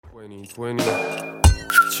2020.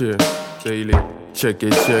 Cheer, daily. Check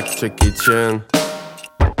it, check it, chin.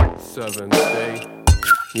 7th day.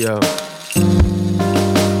 Yeah.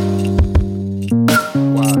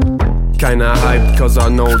 Kinda hyped cause I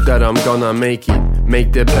know that I'm gonna make it.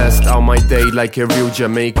 Make the best out my day like a real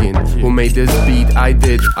Jamaican. Who made this beat? I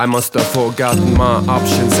did. I must have forgotten my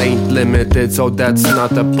options ain't limited, so that's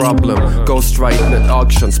not a problem. Ghostwriting at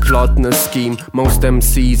auctions, plotting a scheme. Most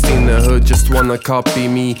MCs in the hood just wanna copy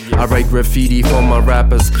me. I write graffiti for my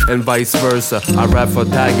rappers and vice versa. I rap for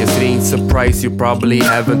taggers, it ain't surprise you probably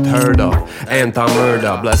haven't heard of.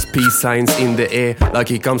 Anti-murder, blast peace signs in the air like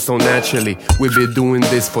it comes so naturally. We've been doing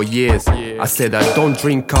this for years. I said I don't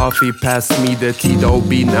drink coffee, pass me the tea. Though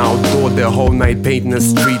been outdoor the whole night painting a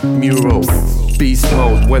street mural. Beast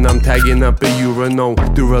mode when I'm tagging up a urinal.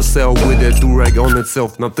 Duracell with a durag on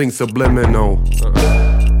itself, nothing subliminal.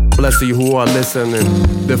 Bless you who are listening.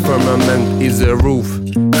 The firmament is a roof,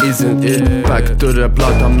 isn't it? Back to the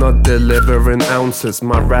plot, I'm not delivering ounces.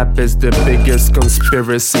 My rap is the biggest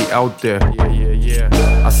conspiracy out there.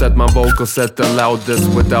 I set my vocals at the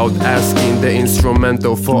loudest without asking the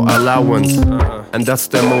instrumental for allowance. And that's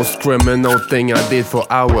the most criminal thing I did for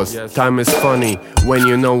hours. Time is funny when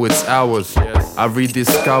you know it's ours. I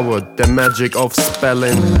rediscovered the magic of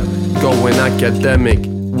spelling. Going academic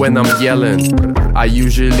when I'm yelling. I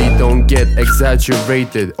usually don't get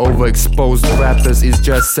exaggerated. Overexposed rappers is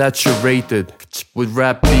just saturated. Would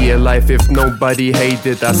rap be alive if nobody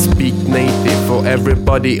hated? I speak native for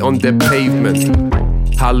everybody on the pavement.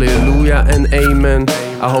 Hallelujah and amen.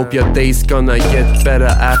 I hope your day's gonna get better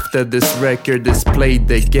after this record is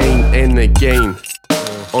played again and again.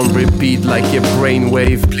 On repeat like a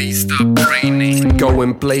brainwave. Please stop braining.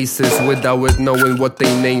 Going places without it knowing what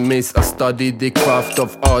their name is. I studied the craft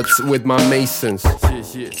of arts with my masons.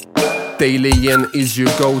 Dalien is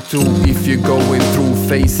your go-to if you're going through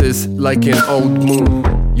phases like an old moon.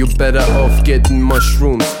 You're better off getting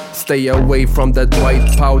mushrooms. Stay away from that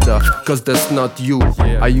white powder, cause that's not you.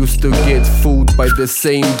 I used to get fooled by the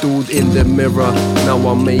same dude in the mirror. Now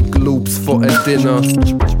I make loops for a dinner.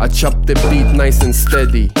 I chop the beat nice and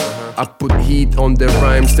steady. I put heat on the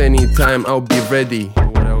rhymes anytime I'll be ready.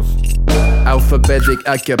 Alphabetic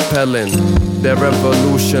acapellan. The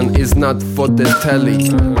revolution is not for the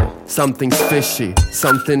telly. Something's fishy,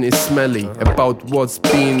 something is smelly about what's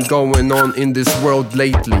been going on in this world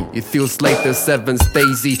lately. It feels like the 7th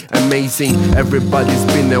daisy, amazing. Everybody's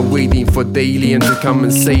been waiting for Dalien to come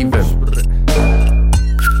and save him.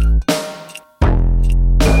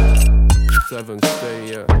 7th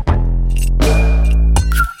day, yeah.